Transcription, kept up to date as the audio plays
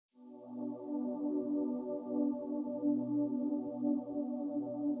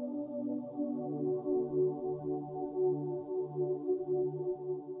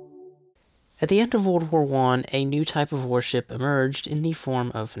At the end of World War I, a new type of warship emerged in the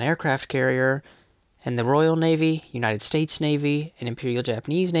form of an aircraft carrier, and the Royal Navy, United States Navy, and Imperial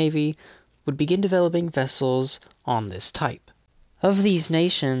Japanese Navy would begin developing vessels on this type. Of these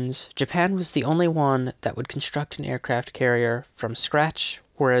nations, Japan was the only one that would construct an aircraft carrier from scratch,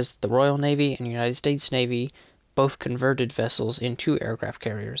 whereas the Royal Navy and United States Navy both converted vessels into aircraft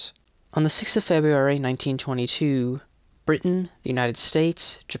carriers. On the 6th of February 1922, Britain, the United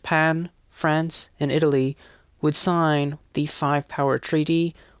States, Japan, France, and Italy would sign the Five-Power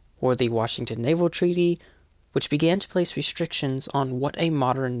Treaty, or the Washington Naval Treaty, which began to place restrictions on what a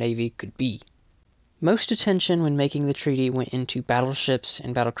modern navy could be. Most attention when making the treaty went into battleships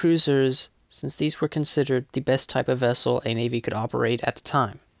and battlecruisers, since these were considered the best type of vessel a navy could operate at the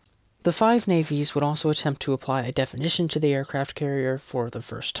time. The five navies would also attempt to apply a definition to the aircraft carrier for the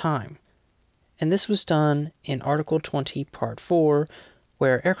first time, and this was done in Article 20, Part 4,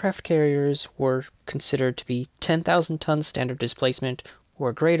 where aircraft carriers were considered to be 10,000 tons standard displacement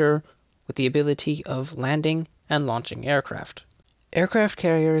or greater, with the ability of landing and launching aircraft. Aircraft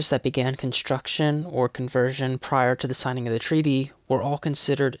carriers that began construction or conversion prior to the signing of the treaty were all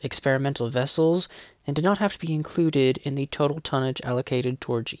considered experimental vessels and did not have to be included in the total tonnage allocated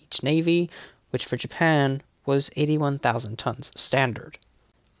towards each navy, which for Japan was 81,000 tons standard.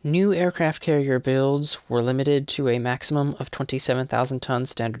 New aircraft carrier builds were limited to a maximum of 27,000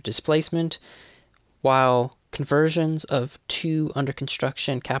 tons standard displacement, while conversions of two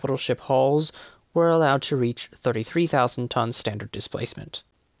under-construction capital ship hulls were allowed to reach 33,000 tons standard displacement.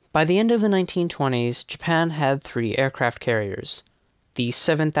 By the end of the 1920s, Japan had three aircraft carriers. The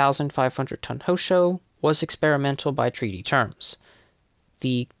 7,500-ton Hosho was experimental by treaty terms.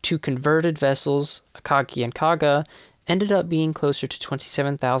 The two converted vessels, Akagi and Kaga, ended up being closer to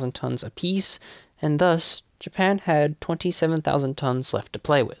 27,000 tons apiece, and thus Japan had 27,000 tons left to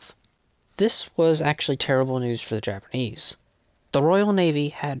play with. This was actually terrible news for the Japanese. The Royal Navy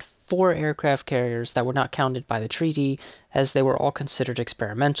had 4 aircraft carriers that were not counted by the treaty, as they were all considered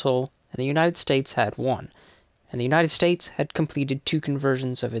experimental, and the United States had 1. And the United States had completed 2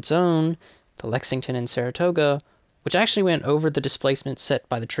 conversions of its own, the Lexington and Saratoga, which actually went over the displacement set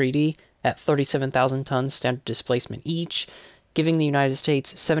by the treaty at 37,000 tons standard displacement each, giving the United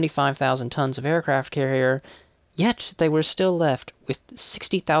States 75,000 tons of aircraft carrier, yet they were still left with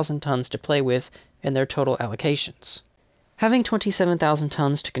 60,000 tons to play with in their total allocations. Having 27,000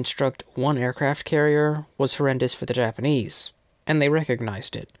 tons to construct one aircraft carrier was horrendous for the Japanese, and they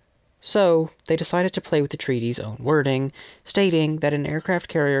recognized it. So, they decided to play with the treaty's own wording, stating that an aircraft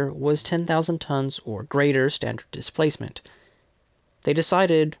carrier was 10,000 tons or greater standard displacement. They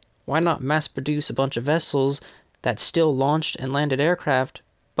decided, why not mass-produce a bunch of vessels that still launched and landed aircraft,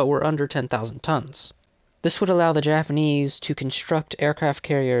 but were under 10,000 tons. This would allow the Japanese to construct aircraft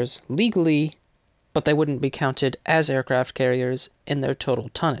carriers legally, but they wouldn't be counted as aircraft carriers in their total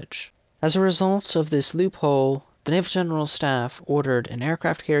tonnage. As a result of this loophole, the Naval General Staff ordered an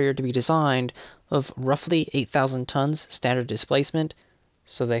aircraft carrier to be designed of roughly 8,000 tons standard displacement,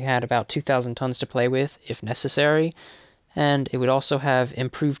 so they had about 2,000 tons to play with if necessary, and it would also have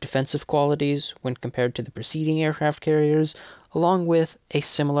improved defensive qualities when compared to the preceding aircraft carriers, along with a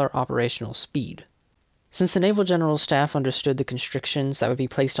similar operational speed. Since the Naval General Staff understood the constrictions that would be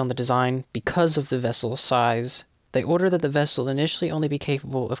placed on the design because of the vessel's size, they ordered that the vessel initially only be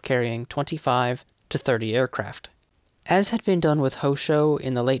capable of carrying 25 to 30 aircraft. As had been done with Hosho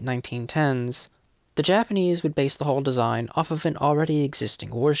in the late 1910s, the Japanese would base the whole design off of an already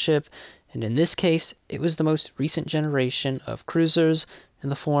existing warship, and in this case, it was the most recent generation of cruisers in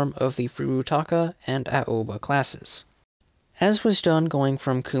the form of the Furutaka and Aoba classes. As was done going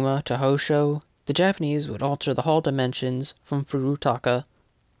from Kuma to Hosho, the Japanese would alter the hull dimensions from Furutaka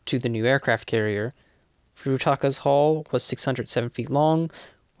to the new aircraft carrier. Furutaka's hull was 607 feet long,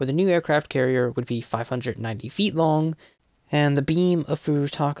 where the new aircraft carrier would be 590 feet long, and the beam of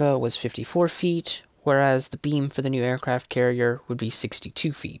Furutaka was 54 feet, whereas the beam for the new aircraft carrier would be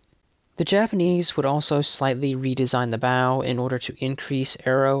 62 feet. The Japanese would also slightly redesign the bow in order to increase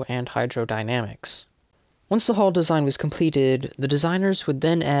aero and hydrodynamics. Once the hull design was completed, the designers would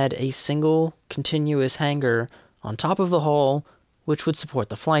then add a single, continuous hangar on top of the hull, which would support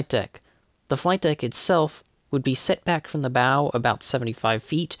the flight deck. The flight deck itself would be set back from the bow about 75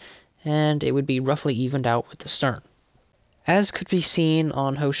 feet, and it would be roughly evened out with the stern. As could be seen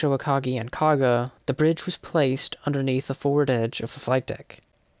on Hosho, Akagi, and Kaga, the bridge was placed underneath the forward edge of the flight deck.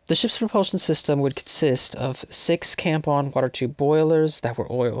 The ship's propulsion system would consist of 6 camp-on water tube boilers that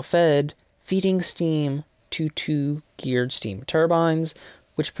were oil-fed, feeding steam to 2 geared steam turbines,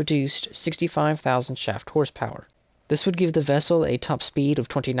 which produced 65,000 shaft horsepower. This would give the vessel a top speed of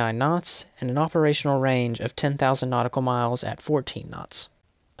 29 knots and an operational range of 10,000 nautical miles at 14 knots.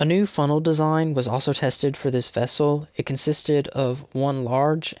 A new funnel design was also tested for this vessel. It consisted of one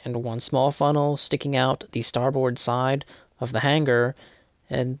large and one small funnel sticking out the starboard side of the hangar,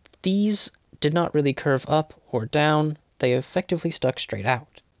 and these did not really curve up or down, they effectively stuck straight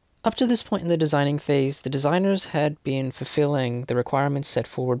out. Up to this point in the designing phase, the designers had been fulfilling the requirements set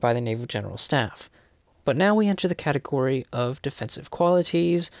forward by the Naval General Staff. But now we enter the category of defensive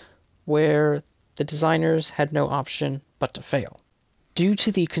qualities, where the designers had no option but to fail. Due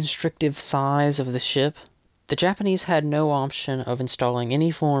to the constrictive size of the ship, the Japanese had no option of installing any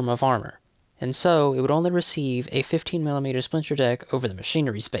form of armor, and so it would only receive a 15mm splinter deck over the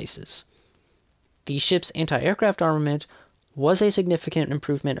machinery spaces. The ship's anti-aircraft armament was a significant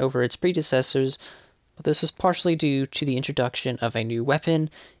improvement over its predecessors, but this was partially due to the introduction of a new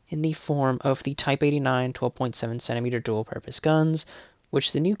weapon in the form of the Type 89 12.7cm dual-purpose guns,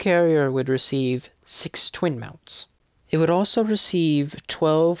 which the new carrier would receive 6 twin mounts. It would also receive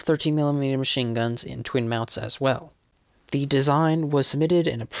 12 13mm machine guns in twin mounts as well. The design was submitted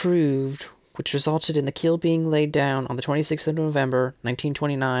and approved, which resulted in the keel being laid down on the 26th of November,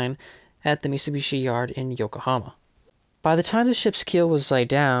 1929, at the Mitsubishi Yard in Yokohama. By the time the ship's keel was laid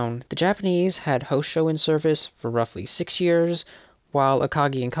down, the Japanese had Ryūjō in service for roughly 6 years, while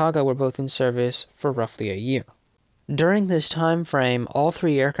Akagi and Kaga were both in service for roughly a year. During this time frame, all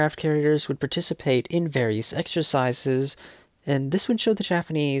 3 aircraft carriers would participate in various exercises, and this would show the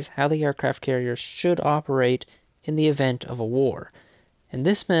Japanese how the aircraft carriers should operate in the event of a war, and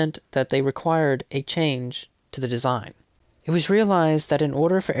this meant that they required a change to the design. It was realized that in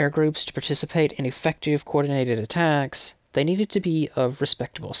order for air groups to participate in effective coordinated attacks, they needed to be of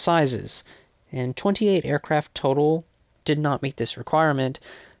respectable sizes, and 28 aircraft total did not meet this requirement,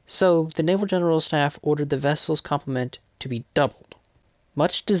 so the Naval General Staff ordered the vessel's complement to be doubled.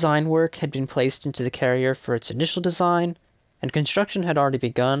 Much design work had been placed into the carrier for its initial design, and construction had already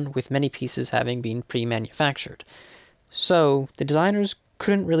begun, with many pieces having been pre-manufactured. So the designers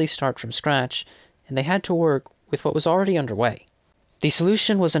couldn't really start from scratch, and they had to work with what was already underway. The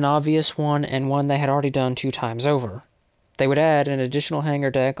solution was an obvious one, and one they had already done 2 times over. They would add an additional hangar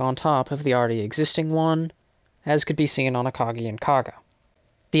deck on top of the already existing one, as could be seen on Akagi and Kaga.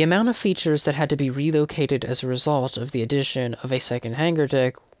 The amount of features that had to be relocated as a result of the addition of a second hangar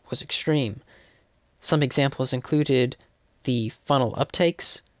deck was extreme. Some examples included the funnel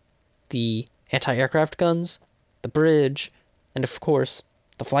uptakes, the anti-aircraft guns, the bridge, and of course,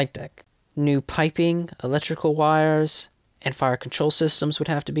 the flight deck. New piping, electrical wires, and fire control systems would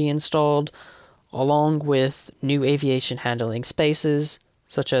have to be installed, along with new aviation handling spaces,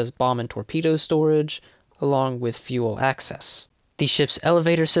 such as bomb and torpedo storage, along with fuel access. The ship's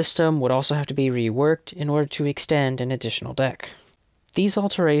elevator system would also have to be reworked in order to extend an additional deck. These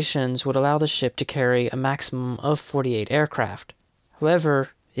alterations would allow the ship to carry a maximum of 48 aircraft. However,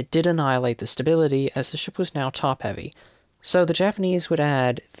 it did annihilate the stability as the ship was now top-heavy, so the Japanese would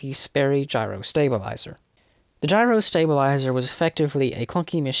add the Sperry gyro stabilizer. The gyro stabilizer was effectively a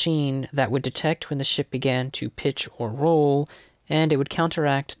clunky machine that would detect when the ship began to pitch or roll, and it would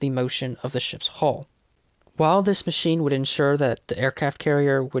counteract the motion of the ship's hull. While this machine would ensure that the aircraft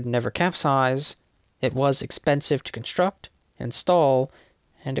carrier would never capsize, it was expensive to construct, install,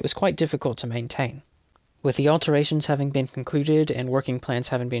 and it was quite difficult to maintain. With the alterations having been concluded and working plans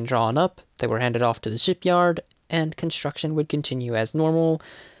having been drawn up, they were handed off to the shipyard, and construction would continue as normal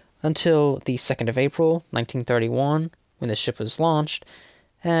until the 2nd of April, 1931, when the ship was launched,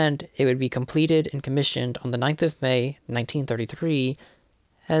 and it would be completed and commissioned on the 9th of May, 1933,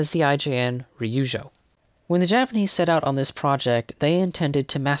 as the IJN Ryūjō. When the Japanese set out on this project, they intended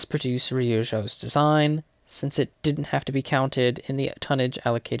to mass-produce Ryūjō's design, since it didn't have to be counted in the tonnage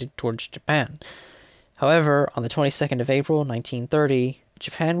allocated towards Japan. However, on the 22nd of April, 1930,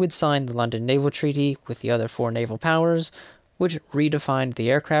 Japan would sign the London Naval Treaty with the other 4 naval powers, which redefined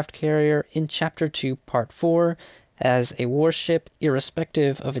the aircraft carrier in Chapter 2, Part 4, as a warship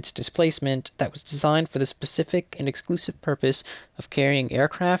irrespective of its displacement that was designed for the specific and exclusive purpose of carrying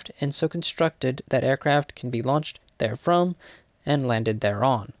aircraft and so constructed that aircraft can be launched therefrom and landed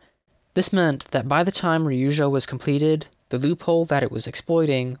thereon. This meant that by the time Ryūjō was completed, the loophole that it was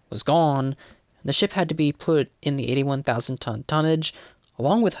exploiting was gone, and the ship had to be put in the 81,000-ton tonnage,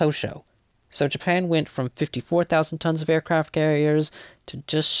 along with Hosho. So Japan went from 54,000 tons of aircraft carriers to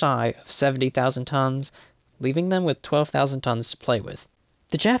just shy of 70,000 tons, leaving them with 12,000 tons to play with.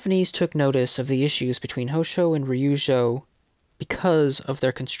 The Japanese took notice of the issues between Hosho and Ryūjō because of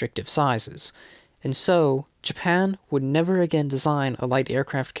their constrictive sizes, and so Japan would never again design a light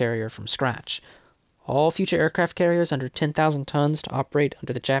aircraft carrier from scratch. all future aircraft carriers under 10,000 tons to operate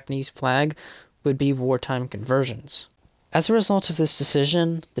under the Japanese flag would be wartime conversions. As a result of this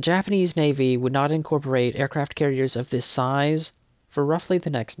decision, the Japanese Navy would not incorporate aircraft carriers of this size for roughly the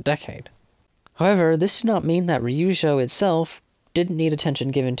next decade. However, this did not mean that Ryūjō itself didn't need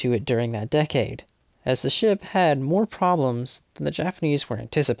attention given to it during that decade, as the ship had more problems than the Japanese were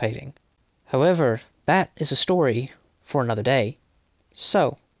anticipating. However, that is a story for another day.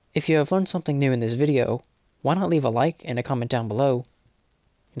 So, if you have learned something new in this video, why not leave a like and a comment down below,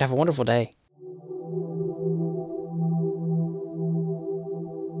 and have a wonderful day.